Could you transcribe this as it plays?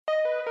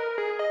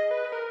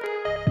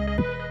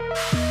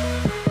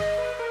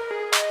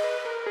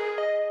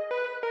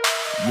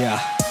Yeah.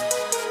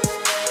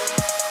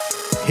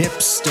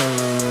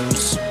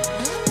 Hipsters.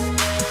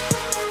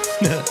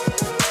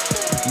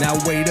 Now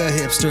wait a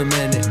hipster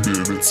minute.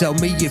 Tell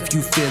me if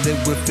you feel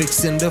it. We're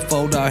fixing to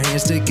fold our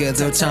hands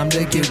together. Time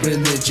to get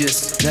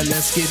religious. Now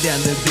let's get down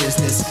to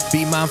business.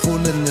 Be mindful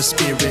in the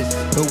spirit.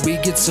 But we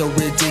get so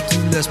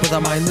ridiculous with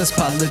our mindless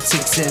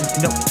politics. And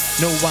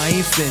no, I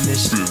ain't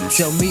finished.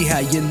 Tell me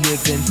how you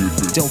living.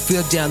 Don't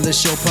feel down, the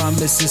show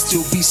promises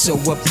to be so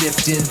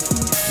uplifting.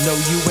 No,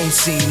 you ain't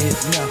seen it,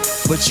 no,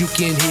 but you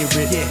can hear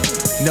it. Yeah.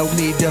 No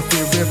need to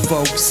fear it,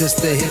 folks. It's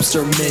the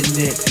hipster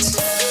minute.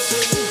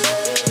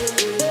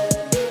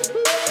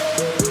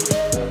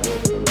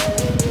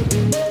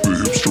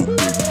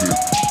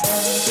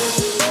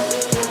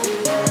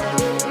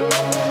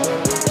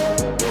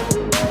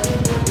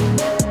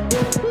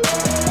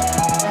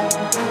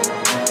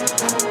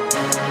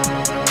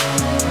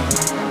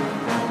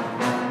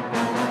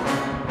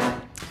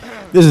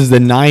 This is the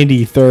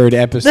 93rd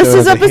episode. This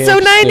is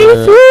episode 93.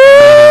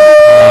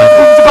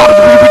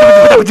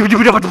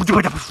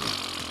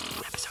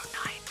 Episode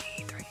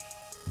 93.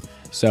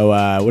 So,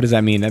 what does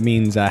that mean? That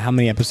means how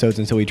many episodes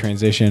until we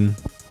transition?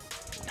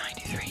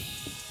 93.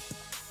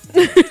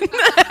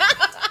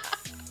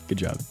 Good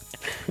job.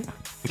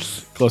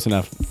 Close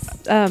enough.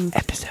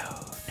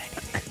 Episode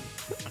 93.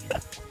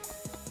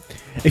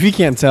 If you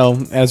can't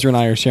tell, Ezra and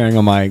I are sharing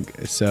a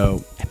mic,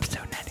 so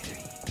Episode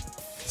 93.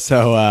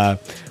 so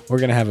we're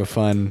gonna have a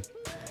fun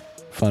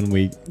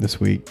week this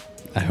week.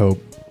 I hope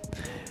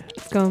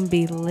It's gonna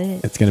be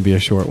lit. it's gonna be a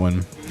short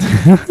one.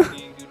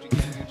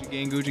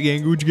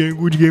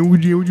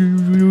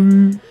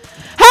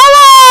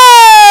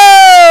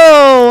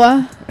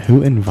 Hello!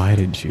 Who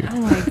invited you?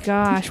 Oh my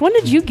gosh. When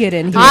did you get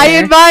in here? I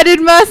invited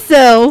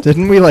myself.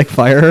 Didn't we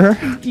fire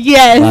her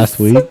Yes. last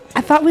week?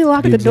 I thought we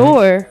locked the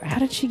door. How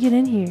did she get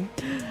in here?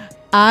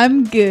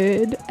 I'm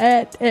good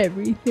at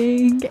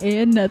everything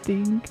and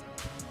nothing.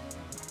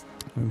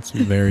 That's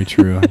very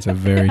true. That's a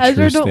very true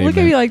Ezra, don't statement. look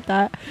at me like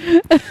that.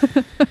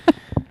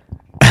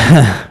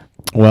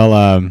 Well,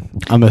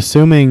 I'm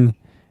assuming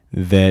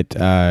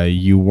that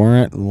you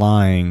weren't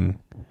lying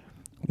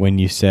when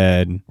you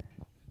said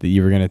that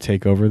you were going to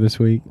take over this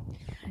week.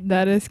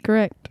 That is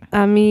correct.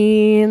 I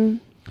mean,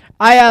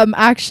 I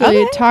actually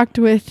Okay. talked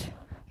with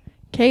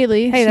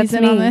Caylie. Hey, She's that's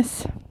in on me.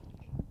 this.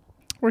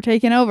 We're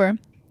taking over.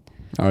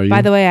 Are you?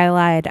 by the way, I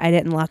lied. I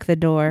didn't lock the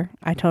door.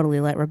 I totally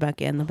let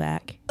Rebekah in the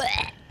back.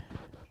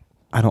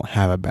 I don't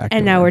have a back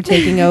And door. now we're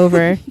taking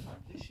over.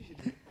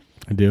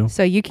 I do.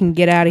 So you can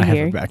get out of I have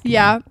here. a back door.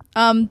 Yeah.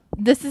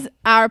 This is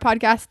our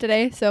podcast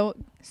today, so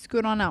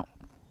scoot on out.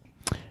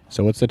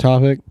 So what's the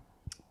topic?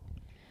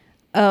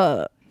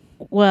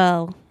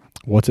 Well,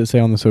 What's it say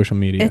on the social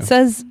media? it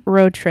says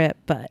road trip,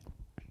 but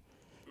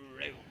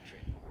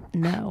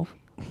no.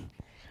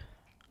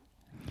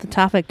 The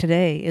topic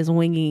today is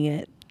winging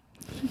it.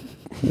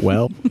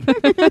 Well.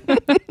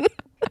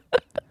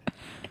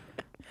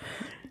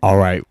 All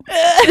right.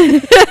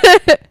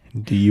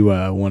 Do you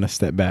want to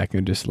step back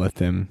and just let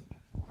them?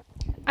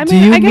 I Do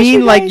you I guess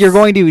mean like guys- you're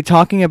going to be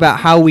talking about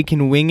how we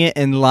can wing it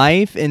in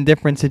life in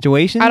different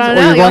situations? I don't or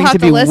know. you're You'll going have to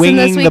to be listen this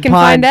winging the week and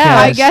find out.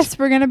 I podcast guess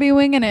we're going to be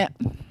winging it.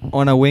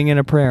 on a wing and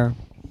a prayer.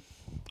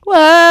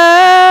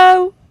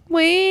 Whoa,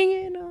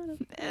 winging on.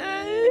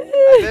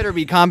 I better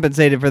be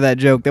compensated for that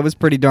joke. That was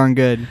pretty darn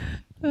good.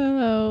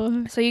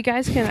 Oh. So you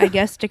guys can, I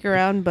guess, stick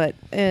around, but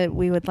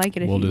we would like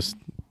it if We'll you just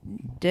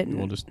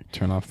didn't.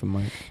 turn off the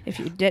mic. If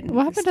you didn't,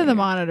 What happened to stay the around.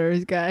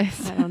 monitors,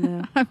 guys? I don't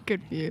know. I'm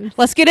confused.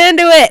 Let's get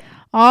into it.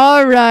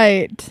 All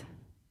right.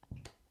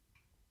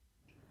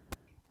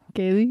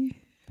 Caylie?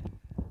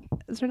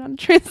 Is there not a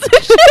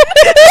transition?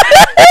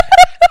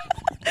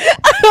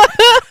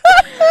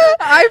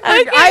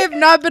 I have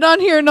not been on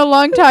here in a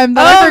long time.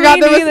 Though. Oh, I forgot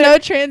me there was neither. no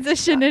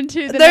transition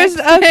into the There's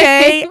next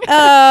okay. thing.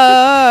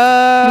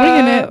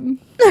 Winging it.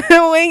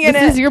 Winging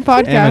This it. is your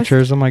podcast.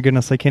 Amateurs, oh my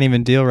goodness, I can't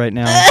even deal right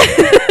now.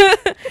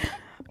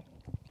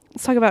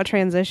 Let's talk about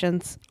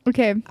transitions.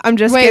 Okay. I'm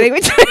just Wait. kidding.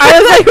 I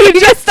was like, we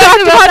just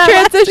talked about that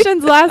last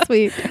transitions last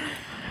week.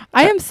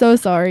 I am so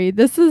sorry.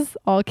 This is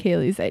all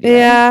Caylie's idea.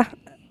 Yeah.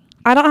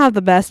 I don't have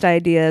the best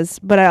ideas,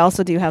 but I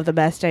also do have the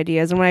best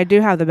ideas. And when I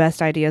do have the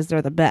best ideas,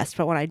 they're the best.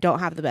 But when I don't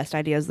have the best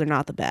ideas, they're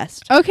not the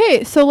best.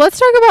 Okay, so let's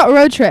talk about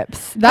road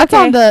trips. That's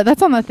Okay. on the thing.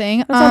 That's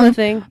on the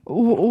thing.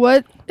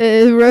 What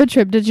road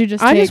trip did you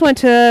just I take? just went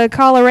to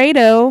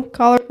Colorado.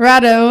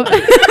 Colorado.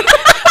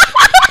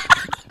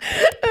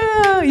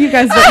 You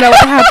guys don't know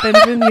what happened,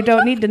 and you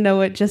don't need to know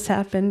what just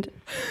happened.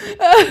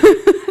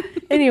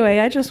 Anyway,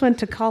 I just went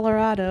to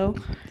Colorado.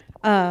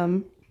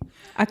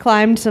 I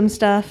climbed some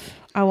stuff.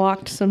 I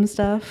walked some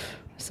stuff.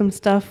 Some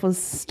stuff was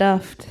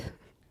stuffed.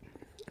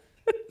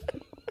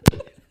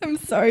 I'm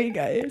sorry,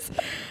 guys.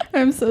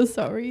 I'm so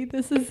sorry.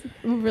 This is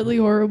really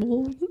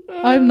horrible.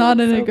 I'm not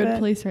in a so good bad.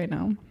 place right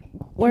now.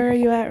 Where are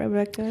you at,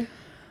 Rebekah?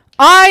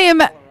 I am.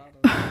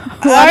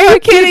 Why are you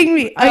kidding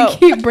me? I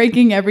keep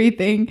breaking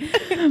everything.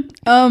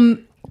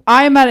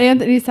 I am at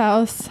Anthony's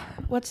house.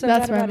 What's so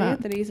That's bad where about I'm at.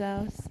 Anthony's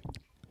house?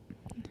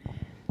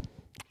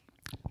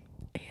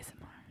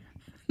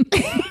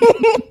 ASMR.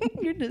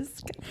 You're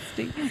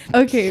disgusting.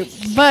 Okay,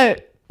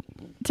 but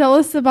tell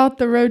us about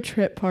the road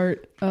trip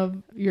part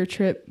of your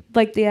trip.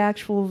 Like the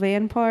actual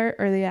van part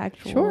or the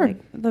actual... Sure. Like,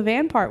 the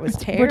van part was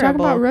terrible. We're talking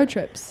about road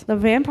trips. The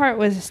van part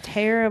was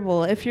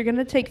terrible. If you're going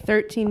to take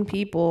 13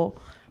 people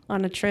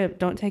on a trip,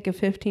 don't take a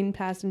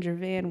 15-passenger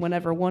van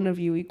whenever one of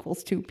you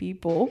equals 2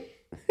 people.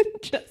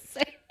 Just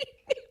saying.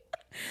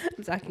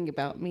 I'm talking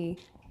about me.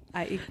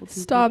 I equal 2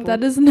 Stop. people.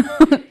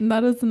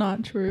 That is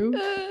not true.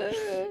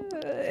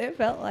 It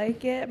felt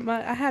like it.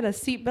 I had a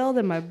seatbelt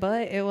in my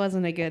butt. It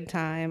wasn't a good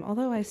time.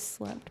 Although I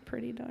slept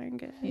pretty darn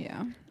good.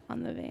 Yeah.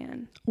 On the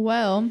van.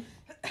 Well,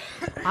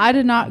 I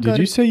did not go. Did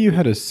you say you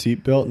had a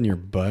seatbelt in your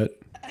butt?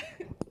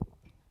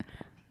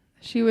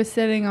 She was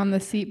sitting on the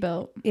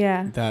seatbelt.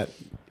 Yeah. That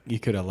you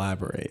could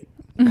elaborate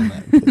on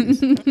that,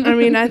 please. I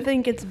mean, I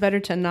think it's better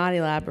to not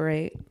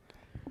elaborate.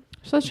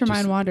 Just let your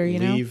mind wander, you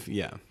know?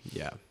 Yeah,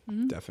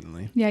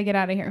 definitely. Yeah, get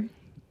out of here.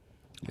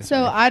 Yes,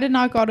 So ma'am. I did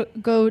not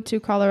go to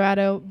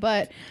Colorado,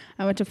 but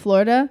I went to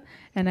Florida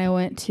and I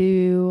went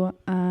to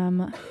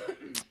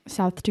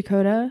South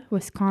Dakota,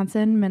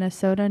 Wisconsin,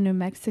 Minnesota, New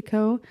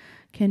Mexico,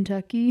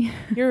 Kentucky.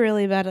 You're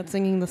really bad at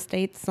singing the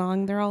states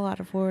song. They're all out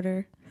of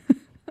order.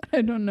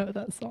 I don't know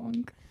that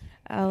song.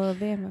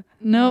 Alabama.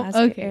 No, Alaska,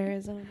 okay.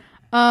 Arizona.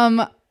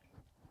 I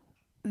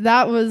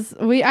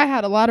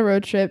had a lot of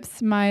road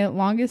trips. My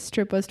longest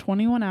trip was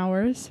 21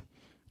 hours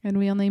and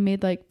we only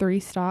made like 3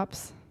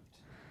 stops.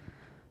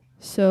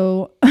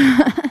 So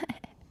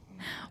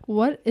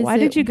Why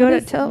did you go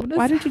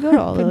to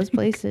all those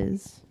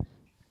places?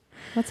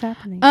 What's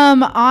happening?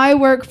 I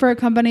work for a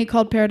company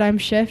called Paradigm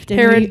Shift.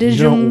 And You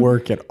don't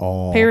work at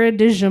all.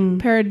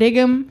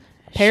 Paradigm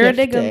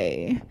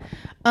Shift.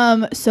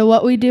 So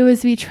what we do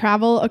is we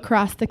travel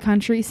across the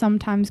country,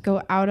 sometimes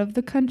go out of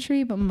the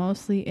country, but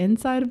mostly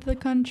inside of the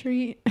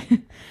country.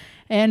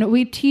 And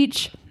we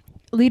teach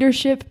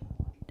leadership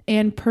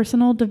and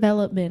personal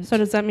development. So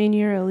does that mean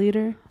you're a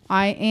leader?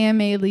 I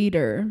am a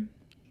leader.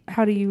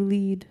 How do you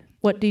lead?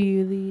 What do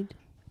you lead?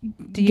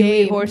 Do you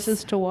Games. lead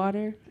horses to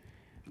water?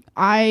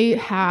 I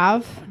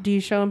have. Do you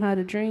show them how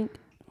to drink?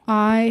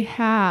 I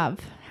have.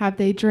 Have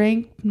they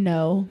drank?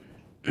 No.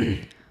 I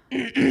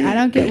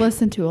don't get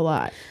listened to a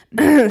lot.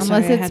 Unless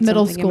Sorry, I it's had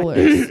middle something in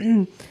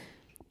my- schoolers.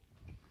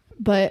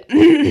 But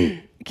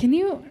can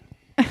you...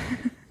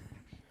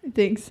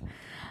 Thanks.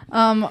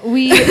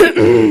 We...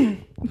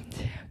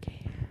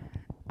 Okay.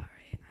 All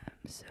right.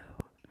 So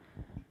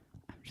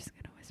I'm just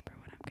going to whisper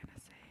what I'm going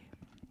to say.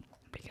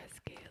 Because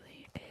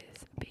Caylie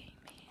is being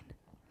mean.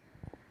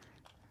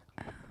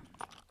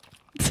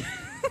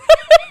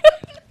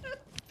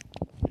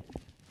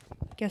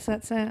 Guess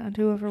that's it.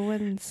 Whoever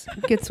wins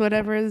gets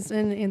whatever is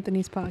in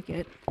Anthony's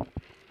pocket.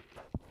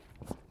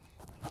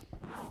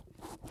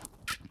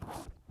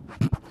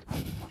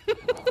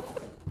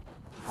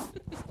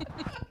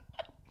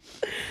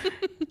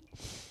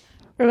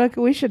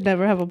 Rebecca, we should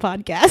never have a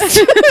podcast.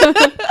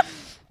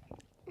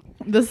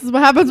 This is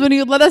what happens when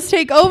you let us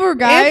take over,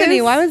 guys.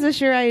 Anthony, why was this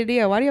your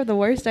idea? Why do you have the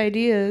worst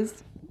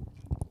ideas?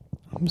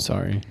 I'm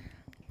sorry.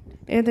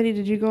 Anthony,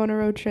 did you go on a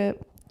road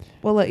trip?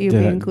 We'll let you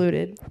Did be I-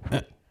 included.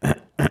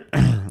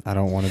 I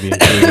don't want to be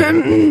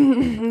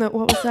included. No,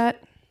 what was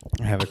that?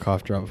 I have a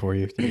cough drop for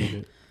you if you need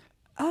it.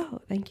 Oh,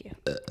 thank you.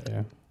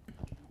 Yeah.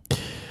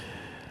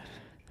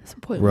 That's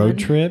point Road one.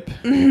 trip?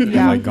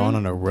 Yeah. Have I gone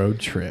on a road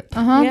trip?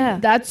 Uh-huh. Yeah.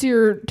 That's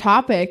your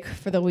topic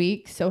for the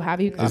week. So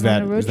have you gone Is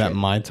on a road that trip?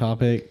 my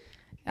topic?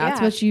 That's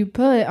Yeah. what you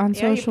put on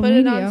Yeah, you social put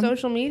media. it on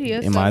social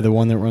media. Am so- I the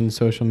one that runs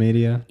social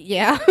media?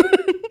 Yeah.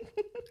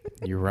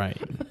 You're right.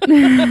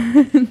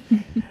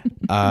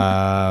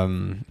 A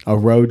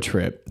road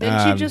trip.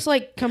 Didn't you just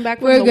like come back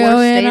from We're the worst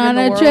state going on in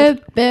the a world?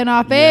 trip in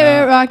our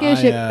favorite rocket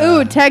ship.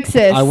 Ooh,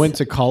 Texas. I went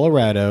to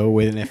Colorado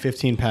with a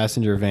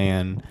 15-passenger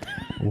van.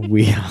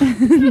 We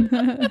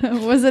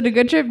Was it a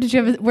good trip?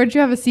 Where'd you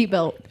have a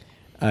seatbelt?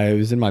 it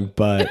was in my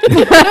butt.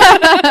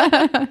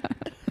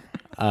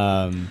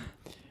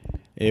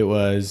 It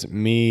was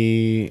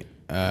me,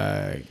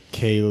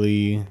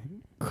 Caylie,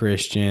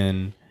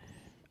 Christian,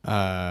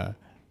 Ezra,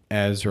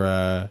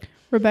 Ezra's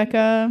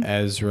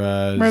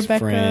Rebecca.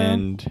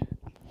 friend,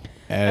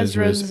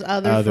 Ezra's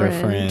other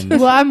friend.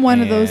 Well, I'm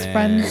one of those and-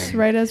 friends,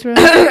 right, Ezra?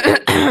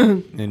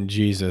 And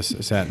Jesus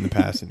sat in the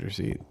passenger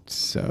seat.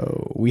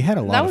 So we had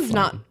a lot That of was fun.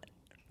 not-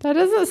 That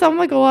doesn't sound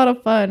like a lot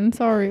of fun.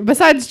 Sorry.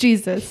 Besides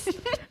Jesus.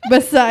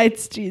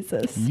 Besides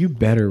Jesus. You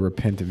better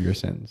repent of your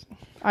sins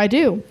I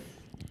do.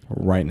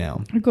 right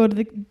now. I go to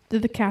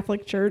the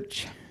Catholic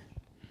Church.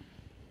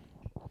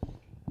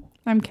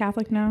 I'm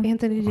Catholic now.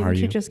 Anthony, Are didn't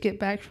you you? just get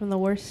back from the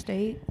worst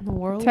state in the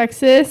world?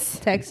 Texas.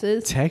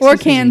 Texas. Texas Or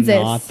Kansas.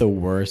 is not the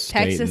worst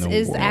state Texas in the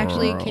is world.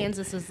 actually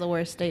Kansas is the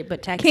worst state,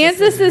 but Texas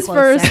Kansas is close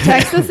first. second.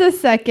 Texas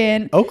is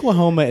second.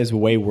 Oklahoma is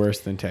way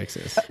worse than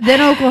Texas. Then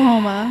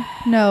Oklahoma.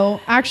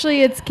 No,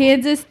 actually, it's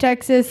Kansas,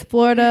 Texas,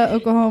 Florida,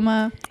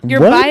 Oklahoma.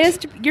 You're What?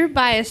 biased. You're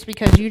biased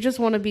because you just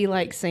want to be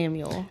like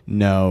Samuel.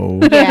 No.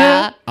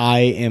 Yeah. I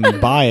am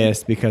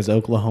biased because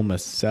Oklahoma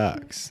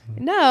sucks.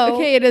 No.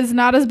 Okay, it is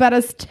not as bad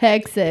as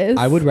Texas. is.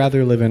 I would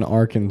rather live in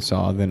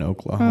Arkansas than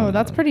Oklahoma. Oh,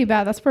 that's pretty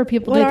bad. That's where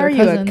people What date are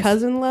their you, cousins. a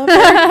cousin lover?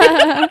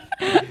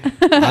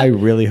 I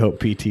really hope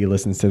PT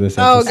listens to this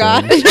Oh,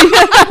 episode.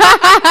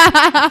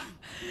 gosh.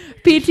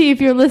 PT, if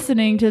you're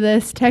listening to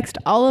this, text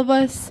all of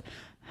us.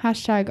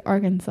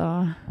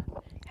 #Arkansas.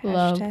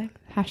 Love.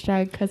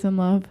 Hashtag. #cousin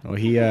love. Well,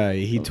 he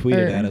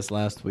tweeted at us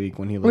last week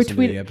when he listened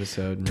to the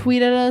episode.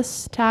 Tweet at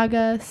us. Tag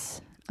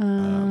us.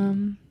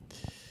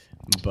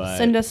 But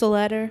Send us a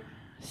letter.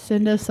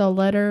 Send us a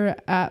letter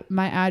at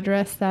my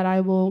address that I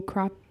will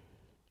crop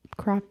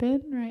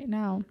in right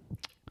now.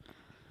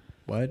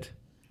 what?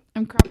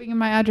 I'm cropping in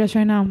my address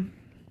right now.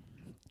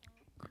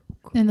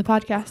 In the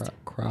podcast.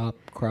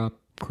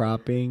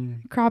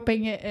 Cropping.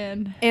 Cropping it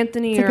in.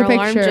 Anthony, Took your a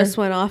alarm picture. just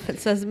went off. It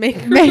says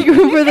make Make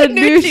room for the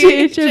new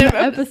THM THM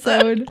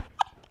episode.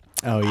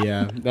 Oh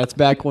yeah, that's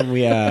back when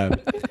we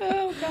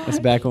that's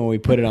back when we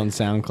put it on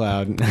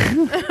SoundCloud.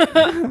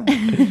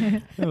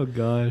 Oh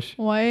gosh.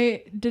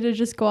 Why did it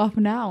just go off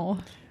now?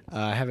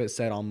 I have it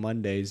set on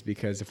Mondays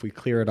because if we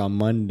clear it on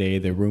Monday,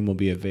 the room will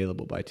be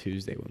available by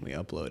Tuesday when we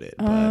upload it.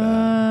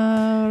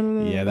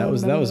 But yeah, that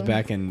was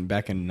back in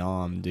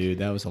Nam, dude.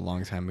 That was a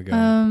long time ago.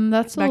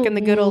 That's back in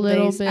the good old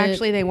days. bit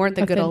Actually, they weren't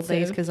the good old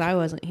days offensive. because I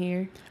wasn't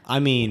here. I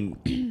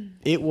mean,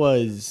 it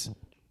was.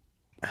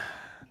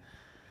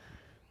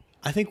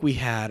 I think we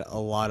had a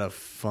lot of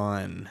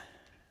fun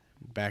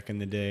back in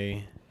the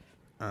day.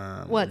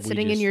 What,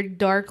 sitting in your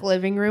dark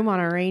living room on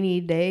a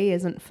rainy day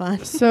isn't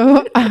fun?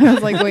 So I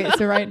was like, wait,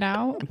 so right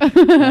now?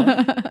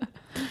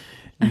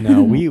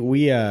 No,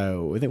 we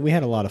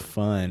had a lot of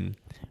fun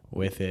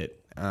with it.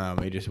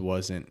 It just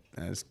wasn't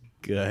as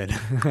good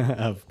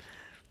of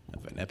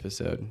an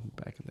episode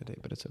back in the day,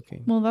 but it's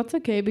okay. Well, that's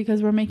okay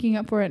because we're making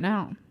up for it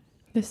now.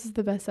 This is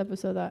the best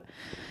episode that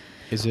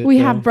Is it? we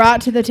though? have brought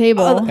to the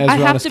table. Ezra, I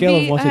on a have to scale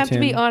of be. 1 I to have to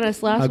be 10,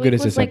 honest. Last How week good is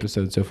was this like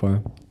episode so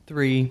far?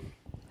 3.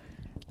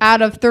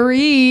 Out of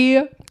 3.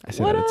 I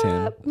said out of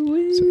 10.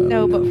 So,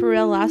 no, but for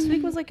real, last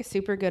week was like a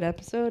super good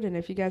episode. And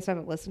if you guys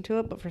haven't listened to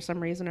it, but for some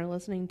reason are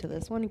listening to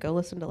this one, go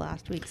listen to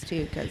last week's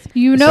too. Because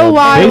You know So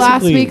why last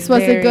basically- week's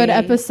was a good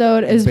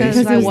episode is because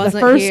Basically- it was the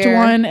Wasn't first here.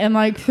 one in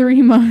like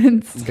 3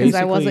 months. because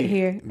I wasn't Basically-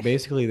 here.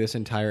 Basically, this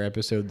entire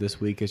episode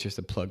this week is just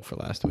a plug for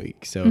last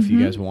week. So if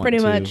you guys want Pretty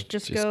to, much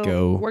just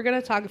go. We're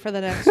gonna talk for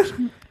the next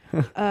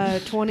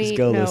 20 Just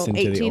go listen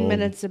to the 18 old-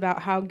 minutes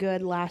about how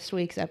good last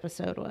week's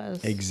episode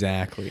was.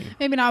 Exactly.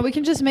 Maybe not. We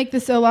can just make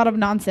this a lot of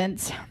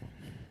nonsense.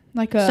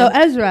 Like So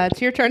Ezra,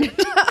 it's your turn.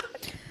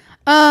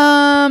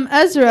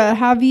 Ezra,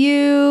 have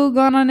you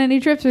gone on any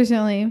trips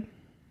recently?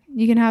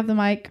 You can have the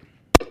mic.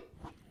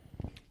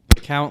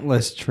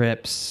 Countless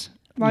trips.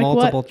 Like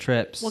Multiple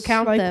trips. We'll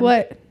count Like them.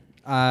 what?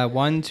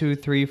 1, 2,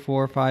 3,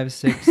 4, 5,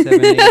 6,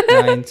 7, 8,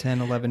 9,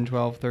 10, 11,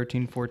 12,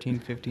 13, 14,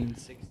 15,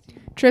 16.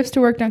 Trips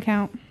to work don't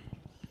count.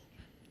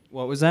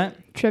 What was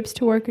that? Trips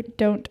to work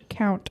don't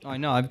count. Oh, I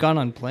know. I've gone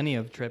on plenty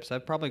of trips.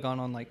 I've probably gone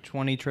on like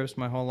 20 trips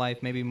my whole life,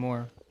 maybe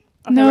more.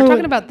 Okay, No, we're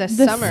talking about this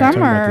the summer.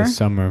 Talking about Summer. this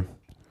summer.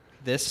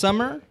 This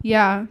summer?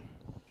 Yeah.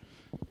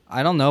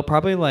 I don't know.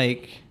 Probably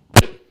like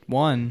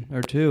 1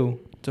 or 2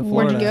 to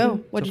Where'd Florida. you go?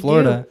 To What'd you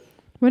Florida.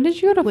 When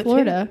did you go to With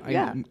Florida? him?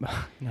 Yeah.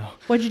 No.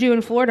 What'd you do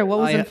in Florida? What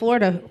was I- in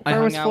Florida? I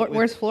Where was hung out with-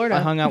 Where's Florida? I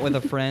hung out with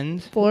a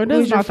friend. Florida's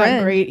Who's your not that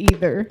friend? great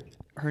either.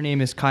 Her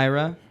name is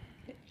Kyra.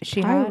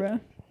 She hot?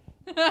 Ira.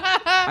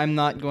 I'm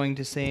not going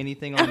to say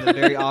anything on the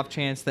very off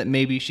chance that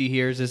maybe she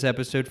hears this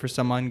episode for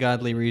some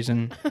ungodly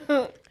reason.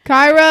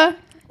 Kyra,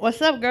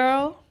 What's up,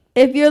 girl?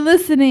 if you're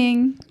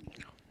listening,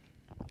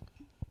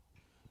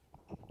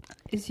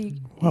 Is he?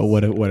 Well,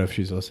 what if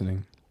she's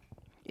listening?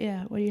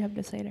 Yeah. What do you have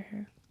to say to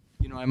her?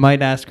 You know, I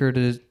might ask her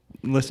to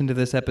listen to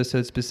this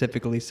episode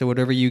specifically, so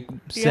whatever you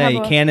say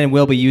have a- can and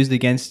will be used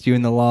against you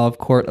in the law of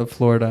court of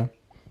Florida.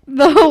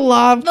 the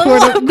law of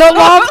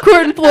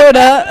court in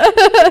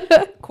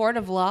Florida. Court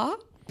of law?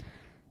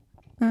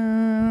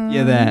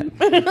 Yeah,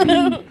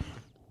 that.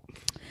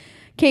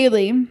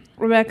 Caylie,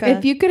 Rebekah.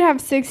 if you could have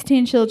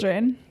 16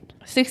 children,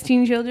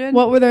 16 children?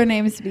 what would their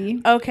names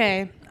be?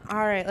 Okay. All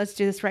right. Let's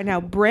do this right now.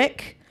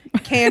 Brick,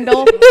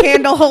 candle,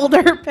 candle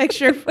holder,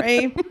 picture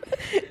frame,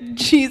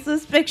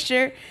 Jesus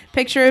picture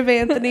of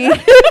Anthony,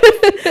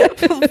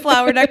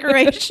 flower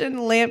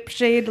decoration,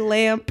 lampshade,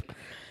 lamp,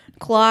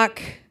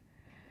 clock,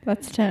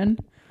 That's 10.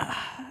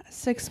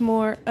 6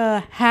 more,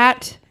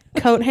 hat,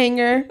 coat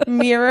hanger,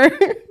 mirror.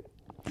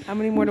 How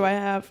many more do I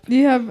have?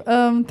 You have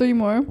 3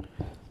 more.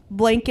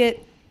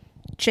 Blanket,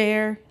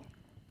 chair,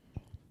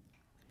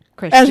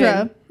 Christian.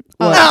 Ezra.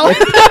 Look,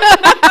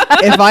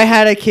 if I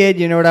had a kid,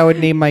 you know what I would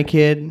name my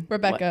kid?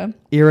 Rebecca.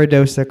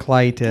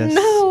 Iridocyclitis.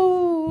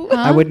 No. Huh?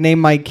 I would name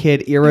my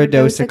kid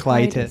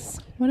Iridocyclitis.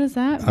 What does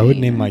that mean? I would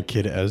name my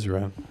kid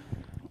Ezra.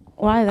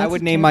 Why? I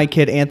would name my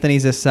kid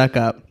Anthony's a suck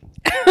up.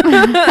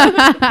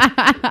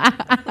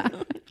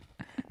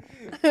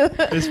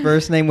 His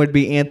first name would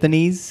be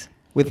Anthony's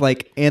with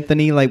like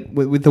Anthony like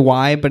with the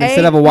Y, but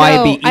instead of a Y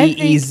it'd be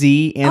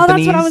EEZ. Oh,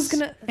 that's what I was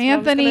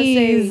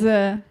Anthony's. gonna.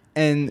 Anthony's.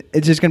 And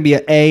it's just gonna be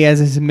an A as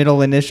his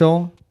middle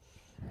initial.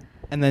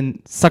 And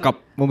then Suck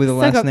Up will be the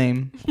Suck last Up.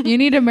 name. You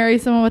need to marry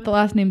someone with the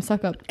last name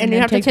Suck Up. And you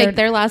then have to take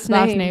their last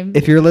name.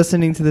 If you're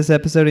listening to this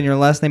episode and your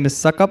last name is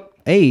Suck Up,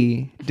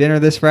 hey, dinner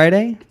this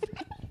Friday?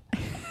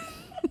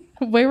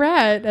 Where we're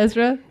at,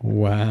 Ezra.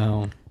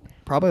 Wow.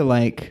 Probably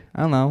like,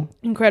 I don't know.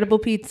 Incredible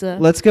Pizza.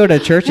 Let's go to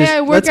Church's. Hey,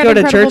 I work let's at go to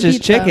Incredible Church's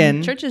Pizza.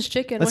 Chicken. Church's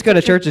Chicken. Let's What's go to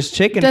up, Church's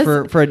Chicken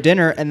Does- for a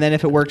dinner, and then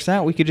if it works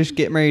out, we could just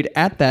get married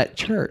at that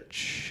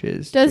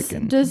Church's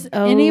Chicken. Does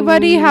Oh.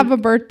 anybody have a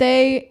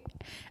birthday?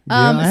 Yeah,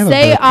 I have a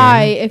Say birthday.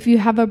 I if you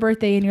have a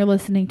birthday and you're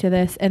listening to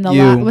this in the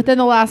You. within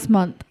the last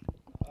month.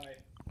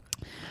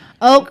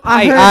 Oh,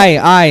 I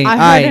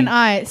heard an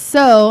I.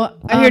 So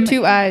I hear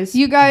two eyes.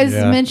 You guys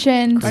Yeah.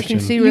 mentioned I can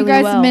see you really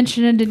guys well.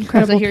 mentioned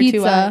Incredible hear two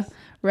Pizza, eyes.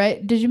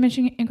 right? Did you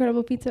mention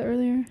Incredible Pizza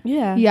earlier?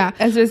 Yeah. Yeah.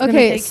 Ezra's gonna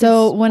Okay, take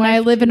so his when I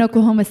wife live in to-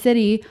 Oklahoma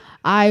City,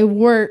 I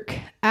work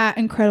at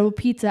Incredible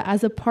Pizza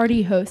as a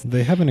party host.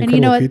 They have an And incredible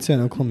you know what? pizza in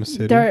Oklahoma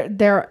City.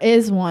 There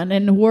is one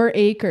in War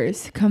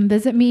Acres. Come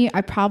visit me. I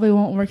probably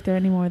won't work there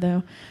anymore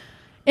though.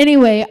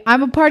 Anyway,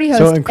 I'm a party host.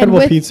 So and Incredible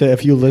with- Pizza,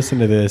 if you listen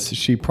to this,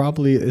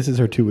 this is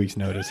her 2 weeks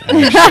notice.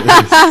 Actually.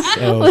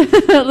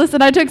 So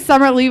Listen, I took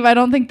summer leave. I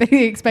don't think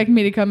they expect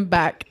me to come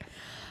back.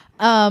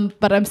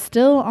 But I'm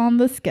still on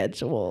the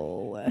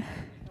schedule.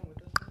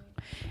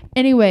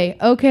 Anyway,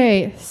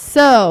 okay.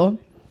 So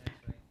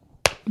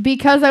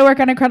because I work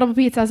on Incredible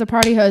Pizza as a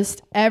party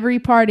host, every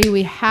party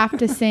we have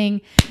to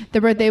sing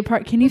the birthday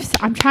part.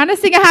 I'm trying to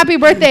sing a happy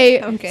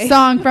birthday Okay.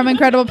 song from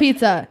Incredible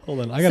Pizza. hold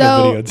on, I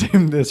gotta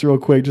videotape this real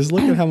quick. Just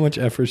look at how much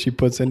effort she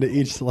puts into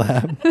each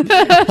slap.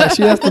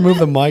 She has to move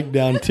the mic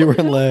down to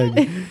her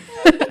leg.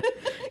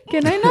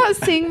 Can I not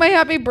sing my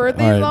happy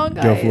birthday All right, song,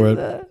 go guys? for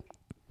it.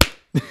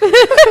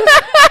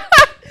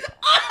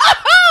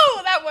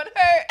 Oh, that one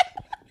hurt.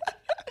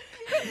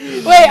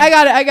 Wait, I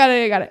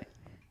got it.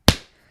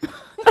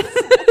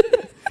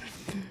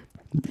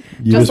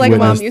 You Just like Mom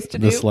witnessed used to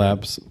the do.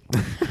 slaps.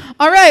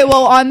 All right.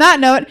 Well, on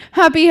that note,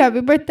 happy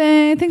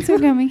birthday. Thanks for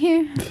coming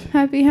here.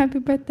 Happy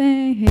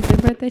birthday. Happy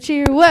birthday.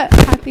 Cheer. What?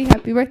 Happy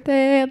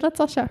birthday. Let's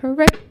all shout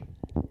hooray.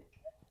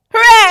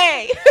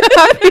 Hooray!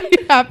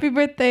 happy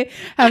birthday.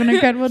 Have an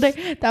incredible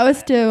day. That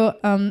was to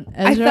Ezra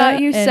I thought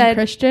you and said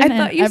Christian I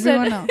thought and you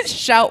everyone said else.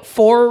 shout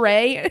for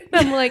Ray. And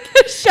I'm like,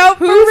 Shout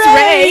who's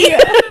hooray!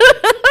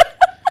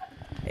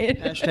 Ray?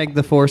 Hashtag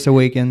The Force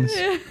Awakens.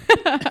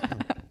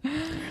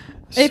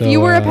 If So,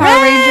 you were a Power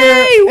Hey,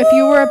 Ranger, if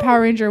you were a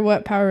Power Ranger,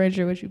 what Power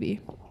Ranger would you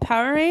be?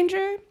 Power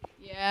Ranger?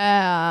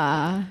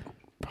 Yeah.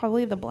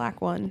 Probably the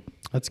black one,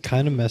 that's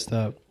kind of messed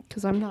up.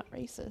 because I'm not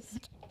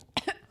racist.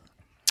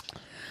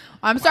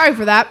 I'm sorry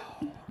for that.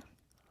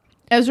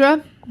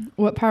 Ezra,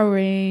 what Power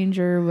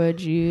Ranger would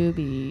you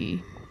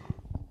be?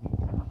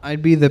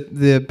 I'd be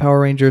the Power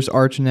Rangers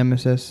arch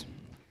nemesis.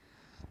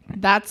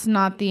 That's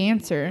not the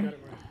answer.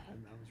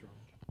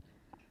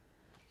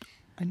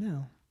 I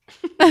know.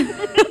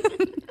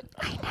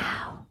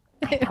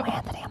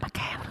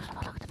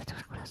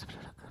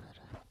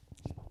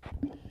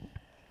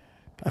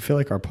 I feel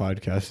like our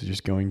podcast is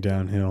just going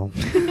downhill.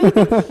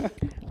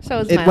 So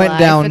is It my went life.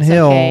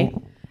 downhill. It's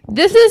okay.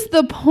 This is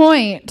the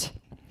point.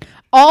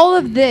 All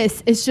of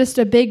this is just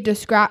a big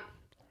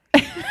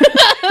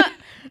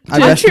I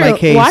rest my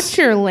case. Watch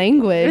your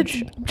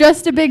language. It's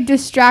just a big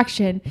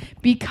distraction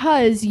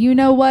because you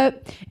know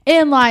what?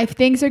 In life,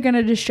 things are going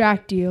to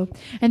distract you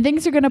and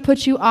things are going to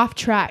put you off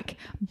track.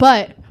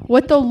 But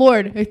with the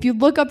Lord, if you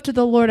look up to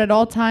the Lord at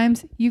all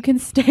times, you can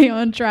stay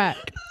on track.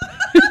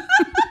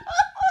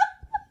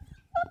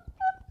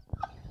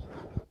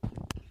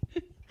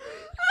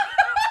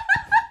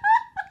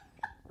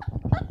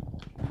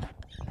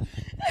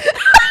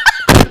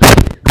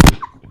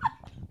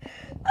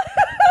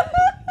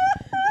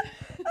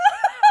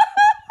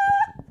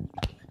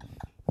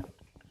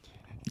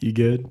 You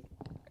good?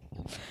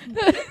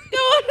 Go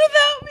on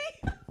without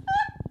me.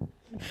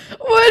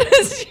 What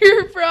is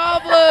your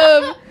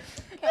problem?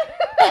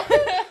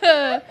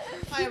 I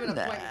have an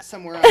appointment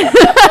somewhere else.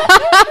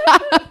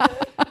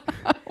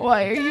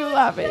 Why are you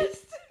laughing?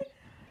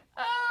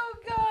 Oh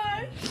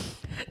God.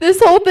 This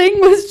whole thing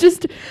was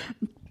just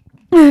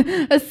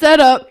a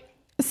setup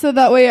so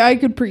that way I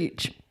could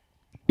preach.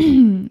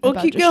 Well,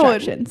 about keep going.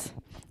 distractions.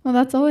 Well,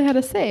 that's all I had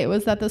to say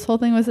was that this whole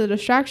thing was a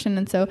distraction.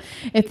 And so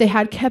if they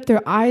had kept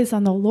their eyes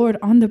on the Lord,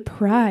 on the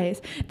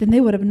prize, then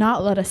they would have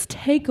not let us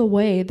take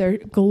away their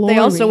glory. They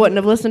also wouldn't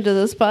have listened to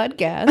this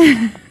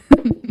podcast.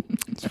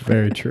 It's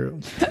very true.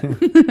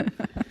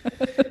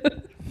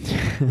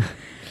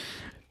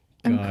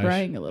 I'm Gosh.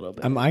 crying a little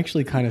bit. I'm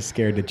actually kind of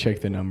scared to check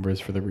the numbers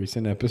for the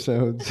recent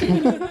episodes.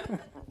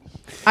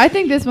 I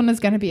think this one is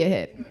going to be a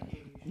hit.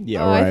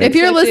 Yeah, Oh, I right. think If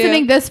you're so, too.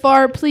 listening this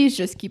far, please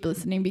just keep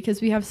listening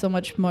because we have so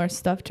much more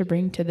stuff to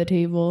bring to the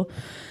table.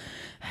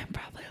 I'm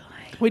probably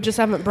lying. We just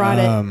haven't brought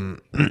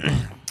it.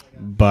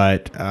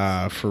 But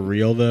for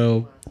real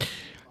though,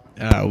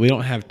 we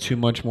don't have too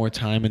much more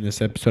time in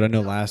this episode. I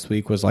know last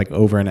week was like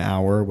over an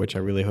hour, which I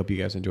really hope you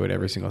guys enjoyed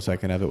every single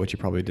second of it, which you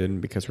probably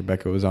didn't because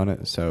Rebekah was on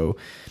it. So,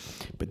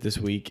 but this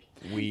week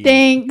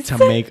Thanks. To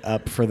make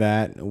up for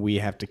that, we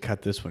have to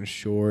cut this one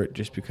short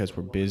just because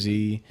we're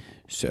busy.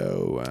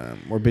 So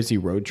we're busy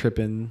road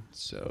tripping.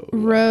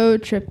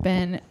 Road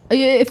tripping.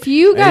 If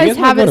you Hey, guys you guys wanna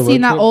go haven't to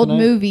seen road that trip old tonight?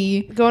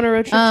 movie, Going on a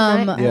road trip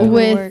tonight. Yeah.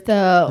 with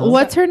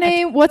what's her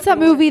name? What's that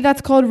movie that's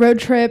called Road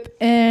Trip?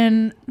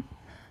 And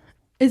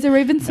is it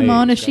Raven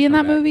Simone? Is she in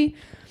that movie?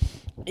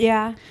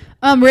 Yeah.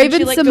 Raven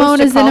she, like, goes Simone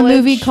to is in a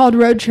movie college. called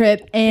Road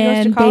Trip,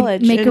 and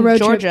college they make a in road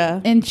Georgia.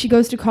 trip, and she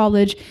goes to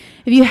college.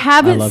 If you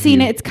haven't love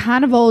seen you. it, it's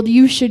kind of old.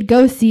 You should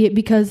go see it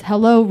because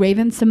hello,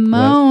 Raven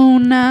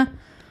Simone.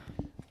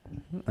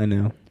 I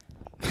know.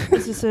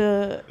 Is this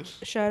a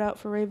shout out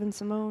for Raven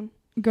Simone?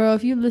 Girl,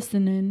 if you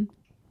listening,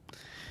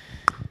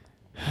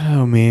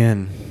 Oh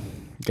man,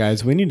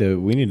 guys, we need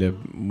to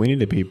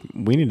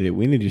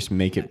just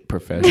make it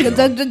professional.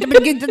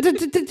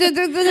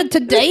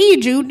 Today,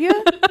 Junior.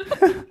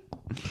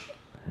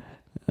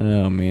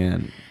 Oh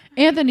man.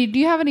 Anthony, do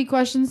you have any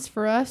questions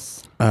for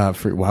us?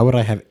 Why would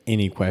I have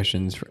any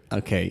questions?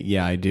 Okay,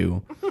 yeah, I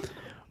do.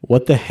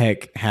 What the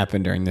heck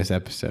happened during this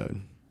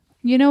episode?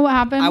 You know what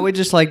happened? I would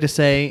just like to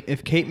say,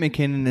 if Kate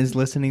McKinnon is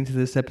listening to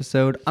this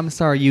episode, I'm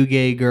sorry, you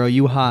gay girl,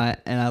 you hot,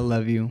 and I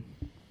love you.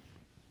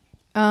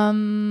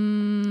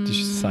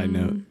 Just a side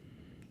note.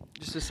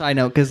 Just a side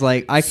note, because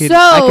like I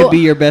could be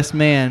your best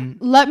man.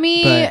 Let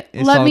me But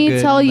it's all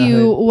good tell in the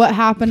you hood. what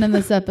happened in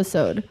this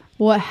episode.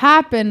 What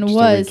happened Just a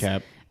was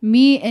recap.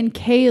 me and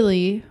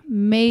Caylie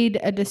made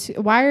a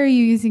Why are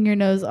you using your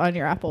nose on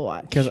your Apple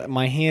Watch? Because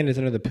my hand is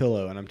under the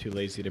pillow and I'm too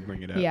lazy to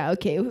bring it up. Yeah,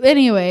 okay.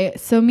 Anyway,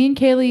 so me and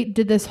Caylie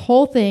did this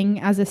whole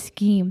thing as a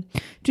scheme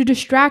to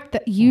distract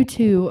you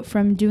two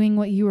from doing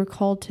what you were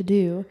called to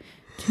do,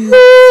 to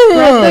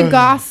spread the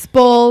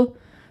gospel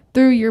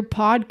through your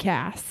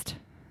podcast.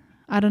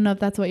 I don't know if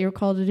that's what you were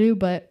called to do,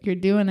 but you're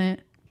doing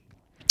it.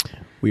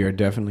 We are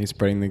definitely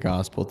spreading the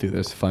gospel through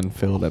this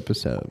fun-filled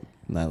episode,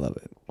 and I love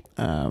it.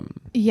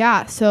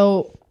 Yeah,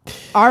 so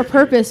our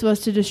purpose was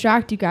to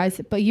distract you guys,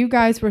 but you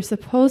guys were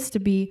supposed to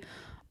be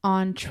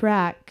on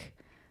track,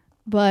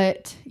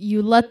 but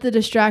you let the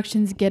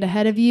distractions get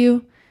ahead of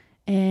you,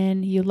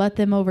 and you let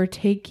them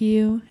overtake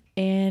you,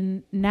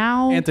 and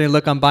now... Anthony,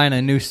 look, I'm buying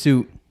a new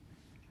suit.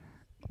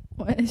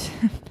 What?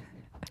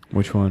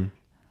 Which one?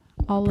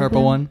 All of Purple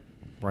them? one.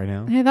 Right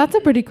now? Hey, that's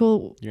a pretty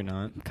cool You're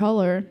not.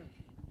 color.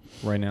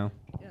 Right now?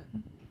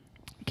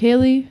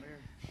 Kaylee,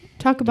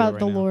 talk about right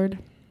the now. Lord.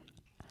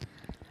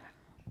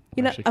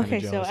 You know, Actually kinda okay,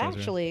 so jealous, Ezra.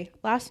 actually,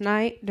 last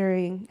night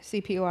during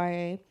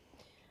CPYA,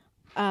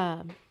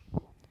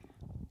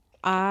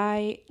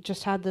 I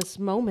just had this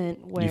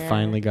moment where You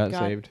finally got God-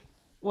 saved?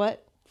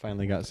 What?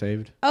 Finally got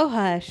saved? Oh,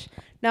 hush.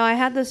 No, I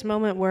had this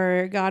moment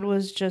where God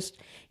was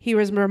he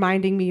was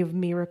reminding me of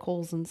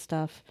miracles and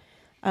stuff.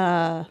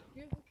 God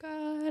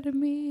of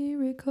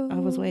miracles. I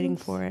was waiting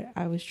for it.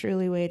 I was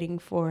truly waiting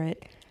for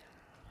it.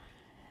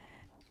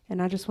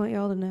 And I just want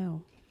y'all to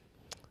know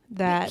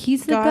that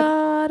He's the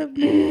God of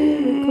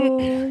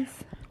miracles.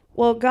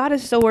 Well, God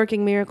is still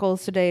working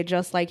miracles today,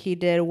 just like He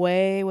did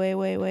way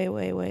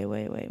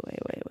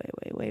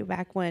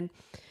back when.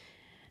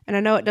 And I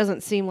know it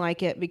doesn't seem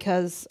like it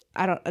because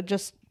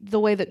just the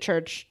way that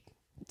church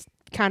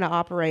kind of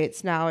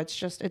operates now.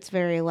 It's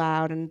very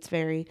loud and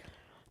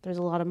there's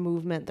a lot of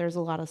movement. There's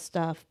a lot of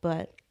stuff,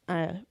 but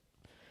I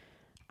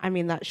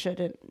mean that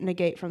shouldn't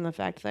negate from the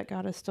fact that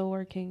God is still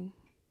working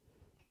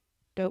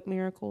dope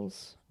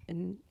miracles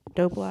in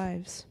dope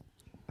lives.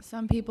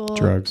 Some people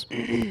Drugs.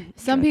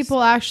 Some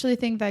people actually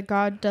think that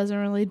God doesn't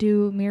really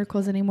do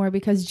miracles anymore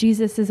because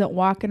Jesus isn't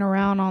walking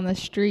around on the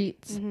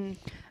streets,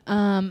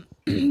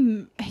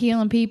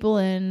 healing people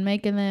and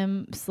making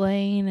them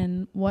slain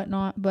and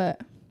whatnot.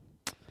 But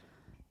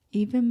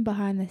even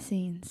behind the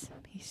scenes,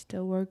 He's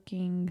still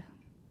working.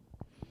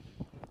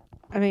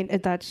 I mean,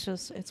 it's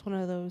one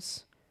of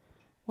those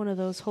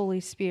Holy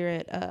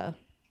Spirit,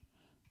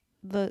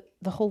 the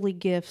holy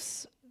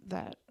gifts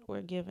that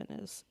we're given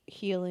is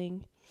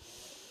healing.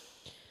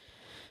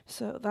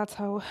 So that's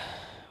how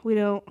we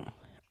don't,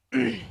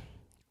 I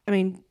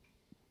mean,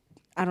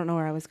 I don't know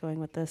where I was going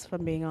with this, if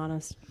I'm being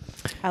honest.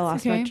 I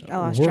lost okay.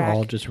 track. We're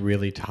all just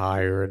really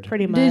tired.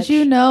 Pretty much. Did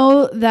you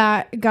know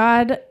that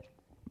God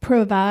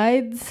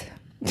provides?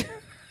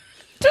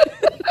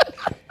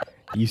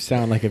 You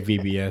sound like a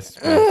VBS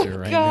sponsor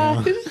right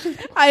now.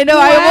 I know.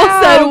 I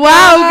almost said,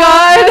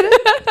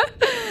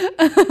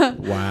 "Wow, God."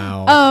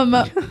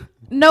 Wow.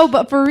 No,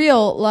 but for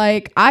real,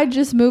 like I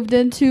just moved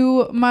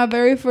into my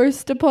very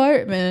first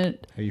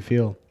apartment. How you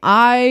feel?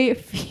 I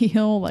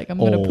feel like I'm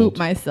gonna Old. poop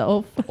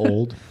myself.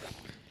 Old?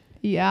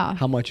 Yeah.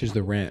 How much is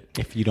the rent,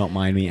 if you don't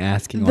mind me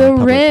asking The on a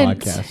public rent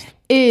podcast?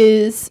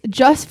 is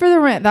just for the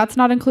rent. That's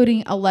not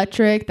including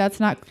electric. That's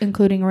not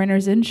including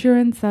renter's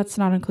insurance. That's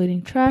not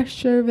including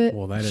trash service.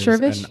 Well, that is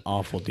service. an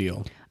awful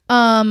deal.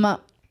 It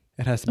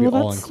It has to be Well,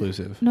 all that's-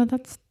 inclusive. No,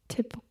 that's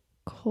typical.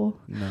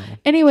 No.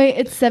 Anyway,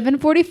 it's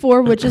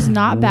 $744, which is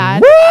not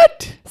bad.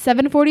 What?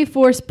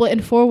 $744 split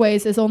in 4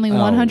 ways is only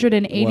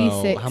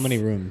 $186. Well, how many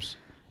rooms?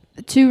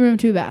 2 room,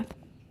 2 bath.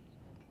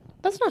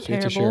 That's not So you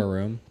have to share a terrible.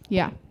 room?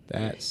 Yeah.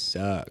 That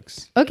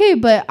sucks. Okay,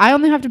 but I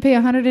only have to pay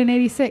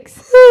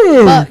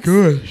 $186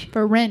 bucks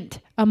for rent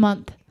a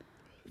month.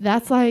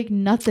 That's like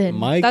nothing.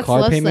 My That's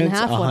car less than payment's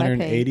half what I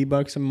pay.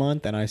 $180 a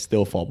month, and I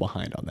still fall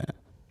behind on that.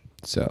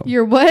 So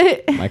Your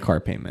what? my car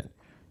payment.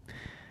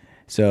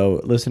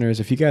 So, listeners,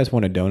 if you guys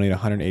want to donate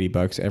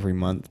 $180 every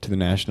month to the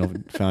National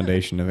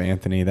Foundation of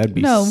Anthony, that'd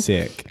be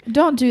sick.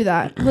 Don't do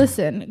that.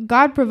 Listen,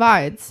 God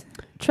provides.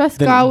 Trust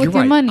Then God with you're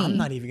your right. money. I'm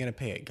not even gonna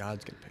pay it.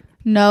 God's gonna pay it.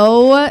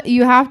 No,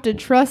 you have to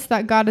trust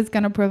that God is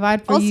going to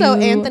provide for you. Also,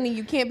 Anthony,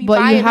 you can't be but you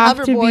buying have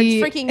to hoverboards.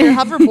 be- Freaking your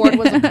hoverboard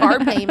was a car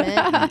payment.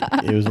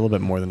 It was a little bit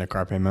more than a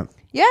car payment.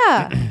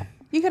 Yeah.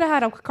 You could have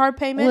had a car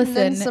payment and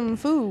then Listen. some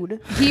food.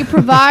 He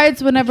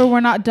provides whenever we're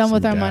not done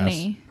with our gas.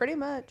 money. Pretty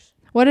much.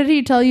 What did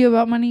he tell you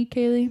about money,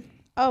 Caylie?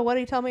 Oh, what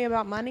did he tell me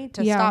about money?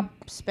 To Yeah.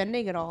 stop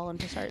spending it all and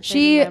to start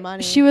saving my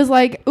money. She was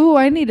like, "Ooh,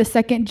 I need a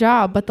second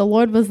job," but the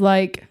Lord was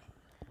like,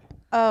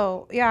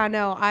 Oh, yeah,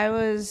 no. I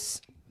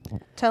was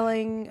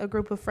telling a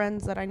group of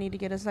friends that I need to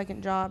get a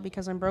second job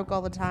because I'm broke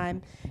all the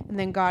time. And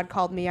then God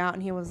called me out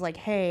and he was like,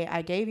 hey,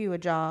 I gave you a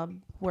job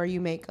where you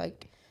make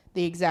like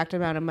the exact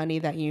amount of money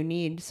that you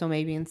need. So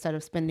maybe instead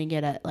of spending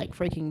it at like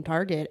freaking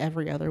Target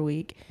every other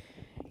week,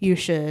 you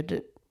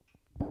should,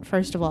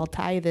 first of all,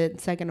 tithe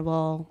it. Second of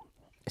all,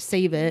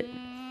 save it.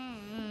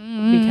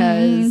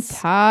 Because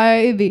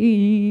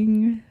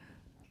tithing.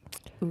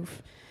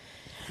 Oof.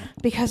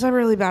 Because I'm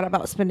really bad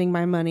about spending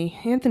my money.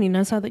 Anthony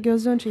knows how that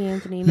goes, don't you,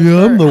 Anthony?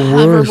 Yeah, I'm the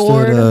worst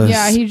Hoverboard. at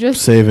Yeah, he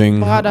just saving.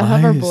 bought a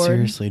I hoverboard.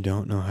 seriously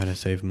don't know how to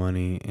save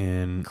money,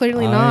 and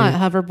Clearly not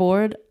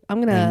hoverboard. I'm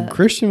gonna. And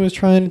Christian was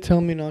trying to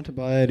tell me not to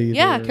buy it either.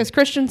 Yeah, because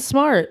Christian's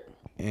smart.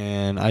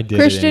 And I did.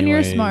 Christian, it you're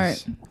anyways.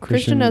 smart.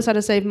 Christian knows how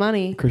to save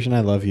money. Christian,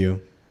 I love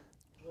you.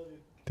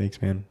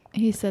 Thanks, man.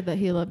 He said that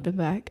he loved him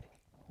back.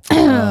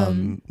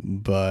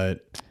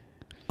 But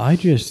I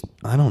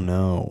don't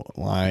know.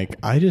 Like,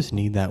 I just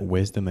need that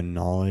wisdom and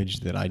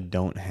knowledge that I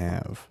don't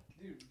have.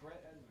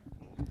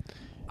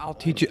 I'll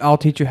teach you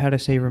how to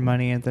save your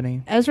money,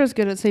 Anthony. Ezra's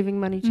good at saving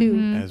money too.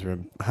 Mm-hmm. Ezra,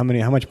 how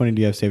much money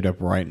do you have saved up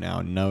right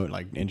now? No,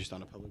 like, and just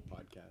on a public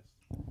podcast.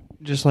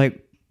 Just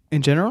like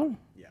in general?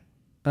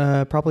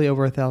 Yeah. Probably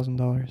over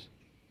 $1,000.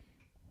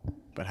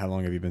 But how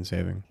long have you been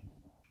saving?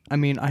 I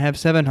mean, I have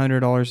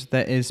 $700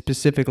 that is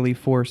specifically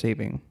for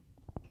saving.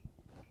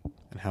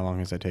 And how long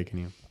has that taken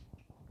you?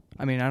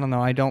 I mean, I don't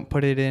know. I don't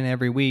put it in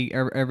every week,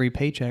 every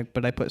paycheck,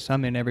 but I put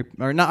some in every,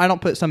 or not. I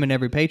don't put some in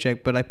every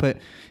paycheck, but I put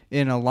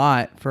in a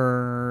lot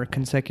for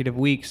consecutive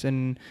weeks.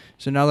 And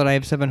so now that I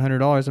have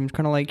 $700, I'm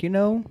kind of like,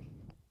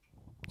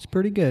 it's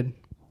pretty good.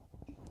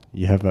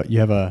 You have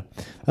a.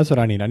 That's what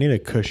I need. I need a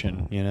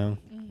cushion.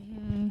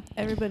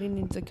 Everybody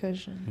needs a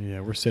cushion.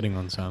 Yeah, we're sitting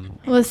on some.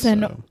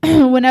 Listen,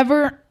 so.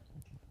 whenever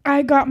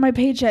I got my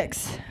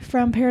paychecks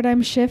from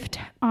Paradigm Shift,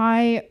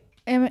 I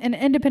am an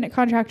independent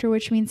contractor,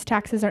 which means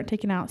taxes aren't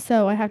taken out.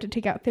 So I have to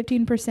take out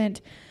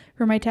 15%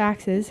 for my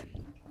taxes.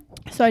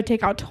 So I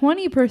take out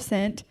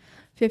 20%,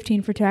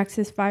 15 for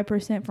taxes,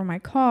 5% for my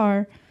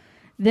car.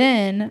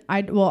 Then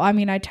I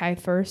tithe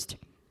first,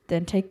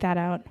 then take that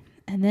out.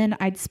 And then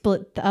I'd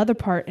split the other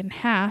part in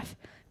half,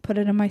 put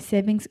it in my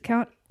savings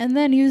account, and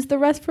then use the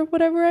rest for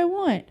whatever I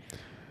want.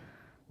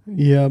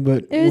 Yeah,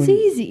 but It was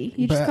easy.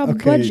 You just got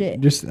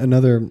budget. Just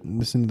another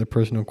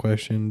personal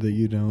question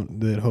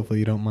that hopefully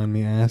you don't mind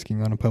me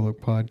asking on a public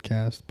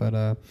podcast.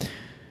 But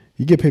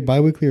you get paid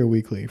biweekly or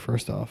weekly?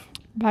 First off,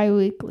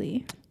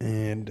 Bi-weekly.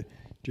 and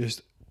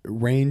just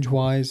range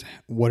wise,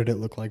 what did it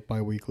look like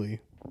biweekly?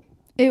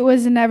 It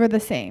was never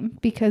the same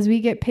because we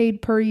get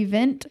paid per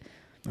event.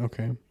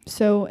 Okay.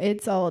 So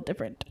it's all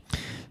different.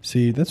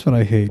 See, that's what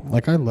I hate.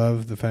 Like, I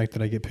love the fact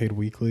that I get paid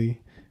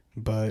weekly,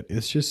 but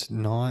it's just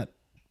not.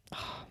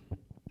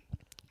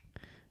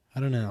 I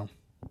don't know.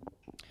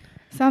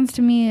 Sounds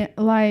to me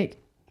like,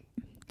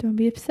 don't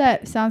be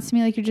upset. Sounds to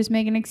me like you're just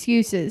making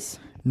excuses.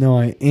 No,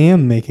 I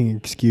am making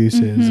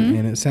excuses, Mhm.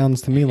 and it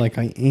sounds to me like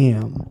I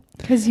am.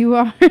 Because you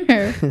are.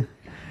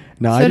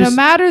 No, So no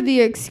matter the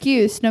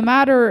excuse, no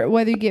matter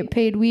whether you get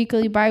paid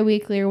weekly,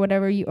 bi-weekly, or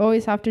whatever, you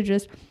always have to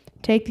just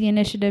take the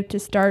initiative to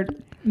start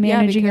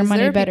managing your money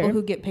there are better. people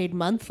who get paid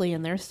monthly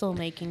and they're still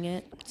making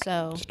it.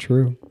 So It's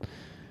true.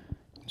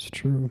 It's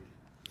true.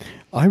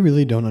 I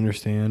really don't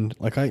understand.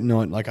 Like, I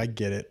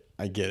get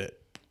it.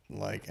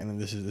 Like, and then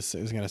this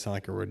is gonna sound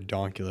like a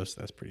redonkulous.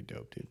 That's pretty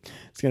dope, dude.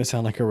 It's gonna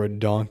sound like a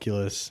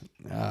redonkulous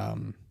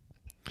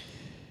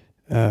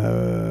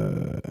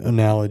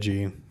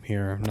analogy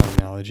here. Not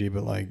analogy,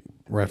 but like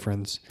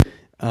reference.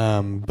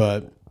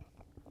 But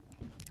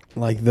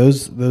like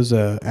those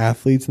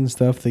athletes and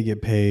stuff, they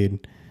get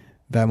paid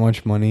that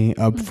much money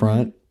up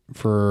front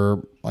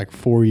for like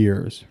 4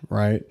 years,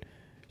 right?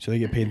 So they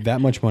get paid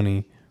that much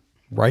money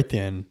right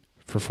then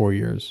for 4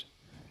 years.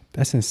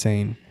 That's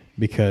insane,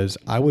 because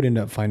I would end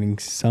up finding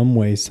some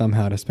way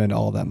somehow to spend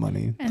all that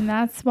money. And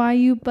that's why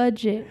you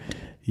budget.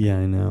 Yeah,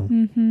 I know.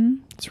 Mm-hmm.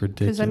 It's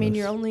ridiculous. because I mean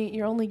you're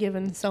only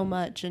given so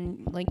much,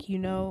 and like you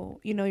know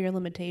your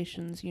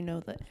limitations. You know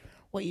that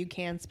what you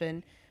can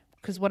spend.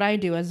 Because what I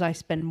do is I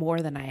spend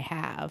more than I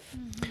have.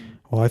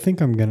 Well, I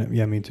think I'm gonna.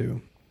 Yeah, me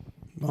too.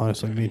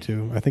 Honestly, me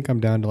too. I think I'm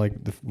down to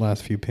like the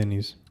last few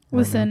pennies.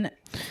 Listen,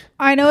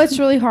 I know it's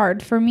really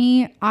hard for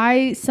me.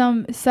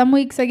 Some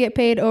weeks I get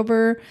paid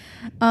over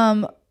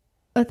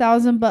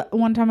 $1,000, but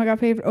one time I got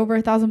paid over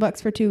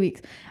 $1,000 for 2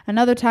 weeks.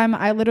 Another time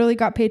I literally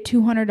got paid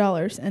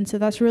 $200, and so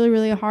that's really,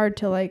 really hard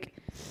to like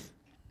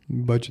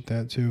budget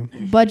that too.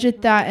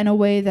 Budget that in a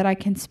way that I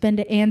can spend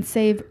it and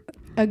save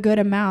a good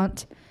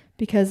amount,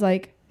 because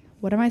like,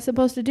 what am I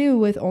supposed to do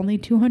with only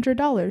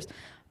 $200?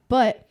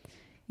 But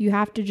you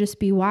have to just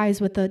be wise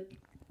with the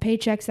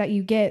paychecks that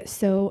you get.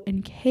 So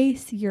in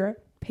case your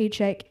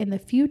paycheck in the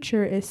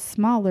future is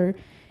smaller,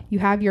 you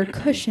have your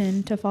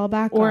cushion to fall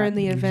back or on. in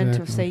the event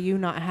of, say, you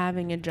not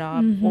having a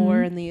job,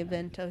 or in the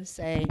event of,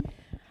 say,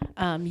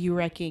 you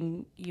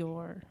wrecking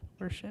your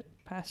worship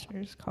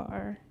pastor's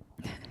car.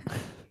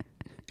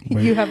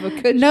 You have a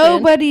cushion.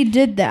 Nobody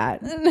did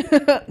that.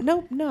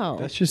 No.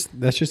 That's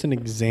just an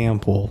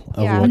example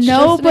of Yeah, what's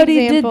Nobody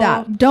did example.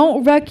 that.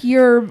 Don't wreck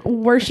your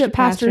worship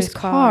pastor's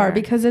car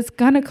because it's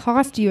gonna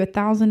cost you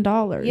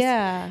 $1,000.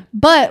 Yeah.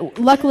 But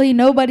luckily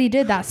nobody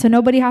did that, so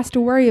nobody has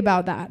to worry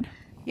about that.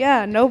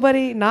 Yeah,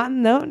 nobody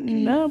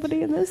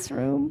in this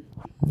room.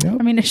 Yep.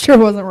 I mean, it sure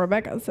wasn't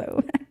Rebekah,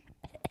 so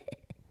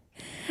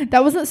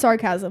that wasn't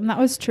sarcasm. That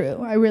was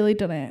true. I really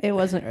didn't.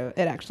 It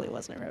actually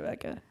wasn't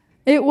Rebekah.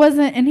 It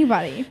wasn't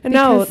anybody.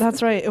 No, because-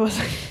 that's right. It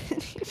wasn't.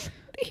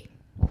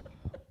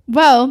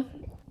 Well,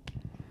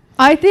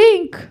 I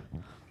think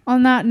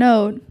on that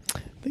note, I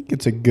think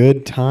it's a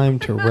good time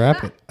to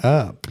wrap it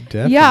up.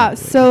 Definitely. yeah.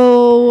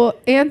 So,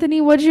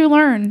 Anthony, what'd you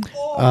learn?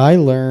 I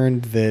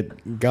learned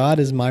that God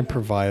is my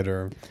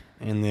provider,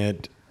 and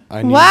that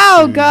I need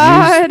Wow, to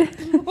God.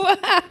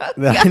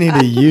 that I need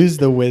to use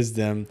the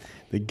wisdom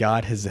that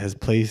God has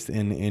placed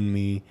in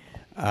me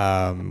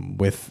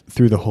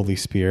through the Holy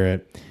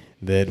Spirit.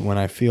 That when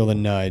I feel the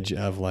nudge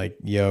of like,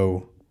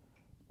 yo,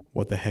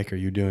 what the heck are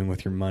you doing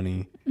with your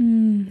money?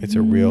 It's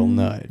a real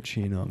nudge.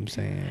 You know what I'm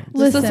saying?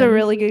 This is Listen. a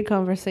really good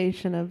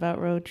conversation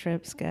about road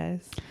trips,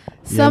 guys. Yeah,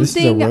 this is a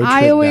Something road I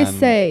trip always down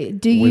say,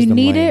 do you Wisdom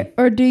need Lane. it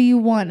or do you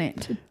want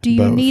it? Do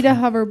you Both. need a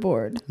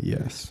hoverboard?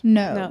 Yes.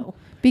 No.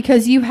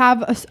 Because you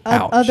have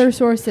Ouch. other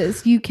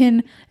sources. You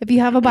can, if you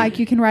have a bike,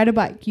 you can ride a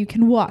bike. You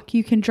can walk.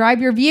 You can drive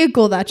your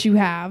vehicle that you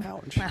have.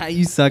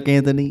 You suck,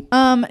 Anthony.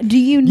 Do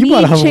you need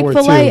bought a hoverboard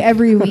Chick-fil-A too.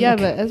 every week? Yeah,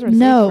 but Ezra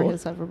No. saved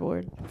for his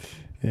hoverboard.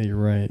 Yeah, you're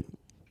right.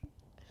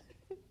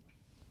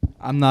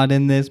 I'm not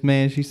in this,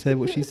 man. She said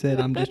what she said.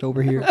 I'm just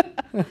over here.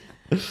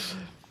 This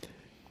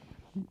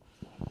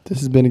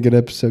has been a good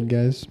episode,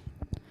 guys.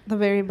 The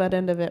very butt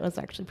end of it was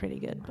actually pretty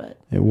good, but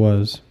It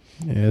was.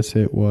 Yes,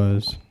 it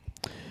was.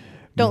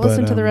 don't But,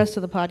 listen to the rest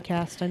of the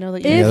podcast. I know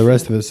that you. Yeah, the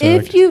rest of it sucked.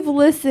 If you've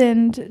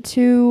listened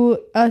to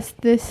us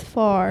this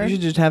far, You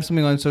should just have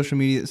something on social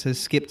media that says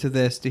skip to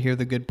this to hear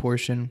the good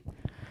portion.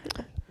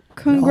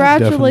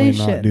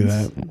 congratulations. I'll definitely not do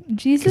that.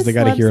 Jesus they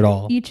gotta loves hear it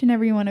all. each and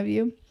every one of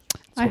you.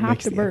 That's I what have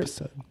makes to the burp.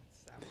 episode.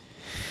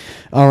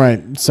 All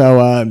right. So,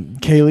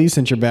 Caylie,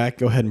 since you're back,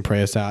 go ahead and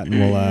pray us out,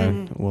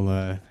 and we'll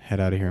head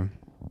out of here.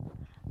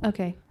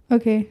 Okay.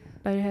 Okay.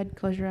 Bow your head.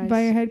 Close your eyes. Bow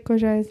your head,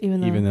 close your eyes.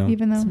 Even though,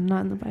 Even though. it's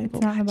not in the Bible.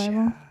 It's not in the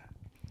Bible.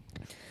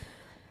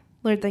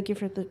 Lord, thank you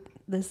for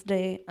this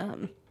day.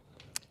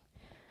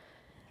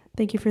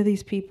 Thank you for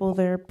these people.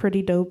 They're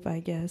pretty dope, I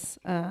guess.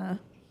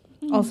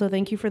 Also,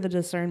 thank you for the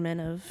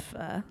discernment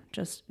of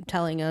just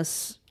telling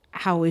us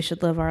how we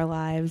should live our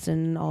lives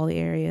in all the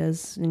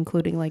areas,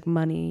 including like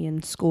money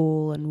and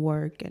school and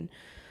work and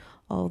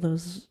all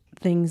those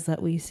things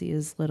that we see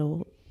as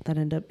little that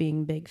end up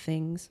being big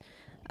things.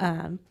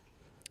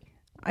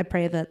 I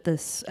pray that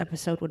this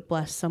episode would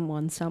bless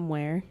someone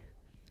somewhere.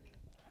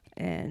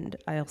 And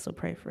I also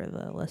pray for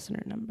the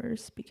listener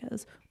numbers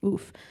because,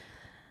 oof.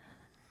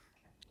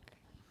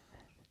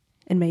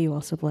 And may you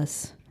also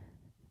bless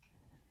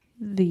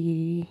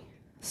the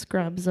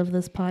scrubs of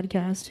this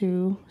podcast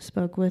who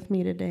spoke with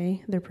me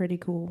today. They're pretty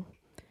cool.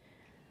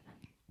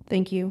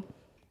 Thank you.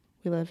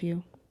 We love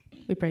you.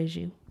 We praise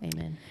you.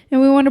 Amen.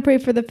 And we want to pray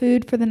for the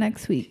food for the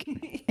next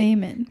week.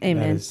 Amen.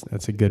 Amen.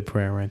 That's a good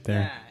prayer right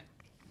there.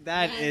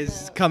 That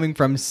is coming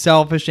from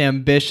selfish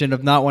ambition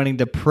of not wanting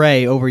to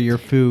pray over your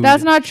food.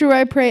 That's not true.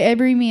 I pray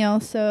every meal.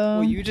 So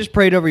Well, you just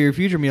prayed over your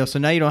future meal, so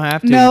now you don't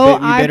have to. no,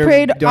 but you I better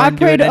prayed. I darn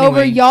do it prayed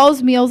over anyway.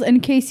 y'all's meals in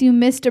case you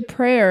missed a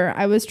prayer.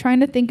 I was trying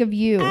to think of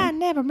you.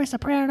 never miss a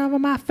prayer over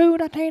my food.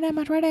 I'll tell you that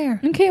much right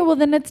there. Okay, well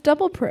then it's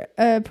double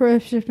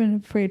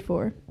prayed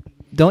for.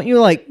 Don't you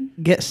like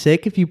get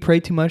sick if you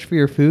pray too much for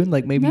your food?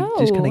 Like maybe it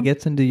just kind No. of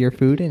gets into your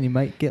food and you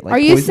might get like. Are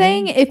you poisoning?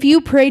 saying if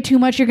you pray too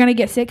much you're gonna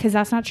get sick? Because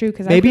that's not true.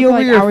 Because maybe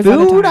over your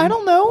food? I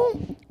don't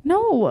know.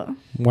 know.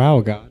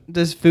 Wow, God.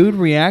 Does food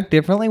react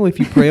differently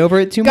if you pray over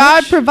it too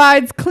God much?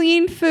 provides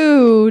clean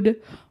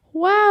food.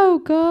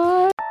 Wow,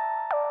 God.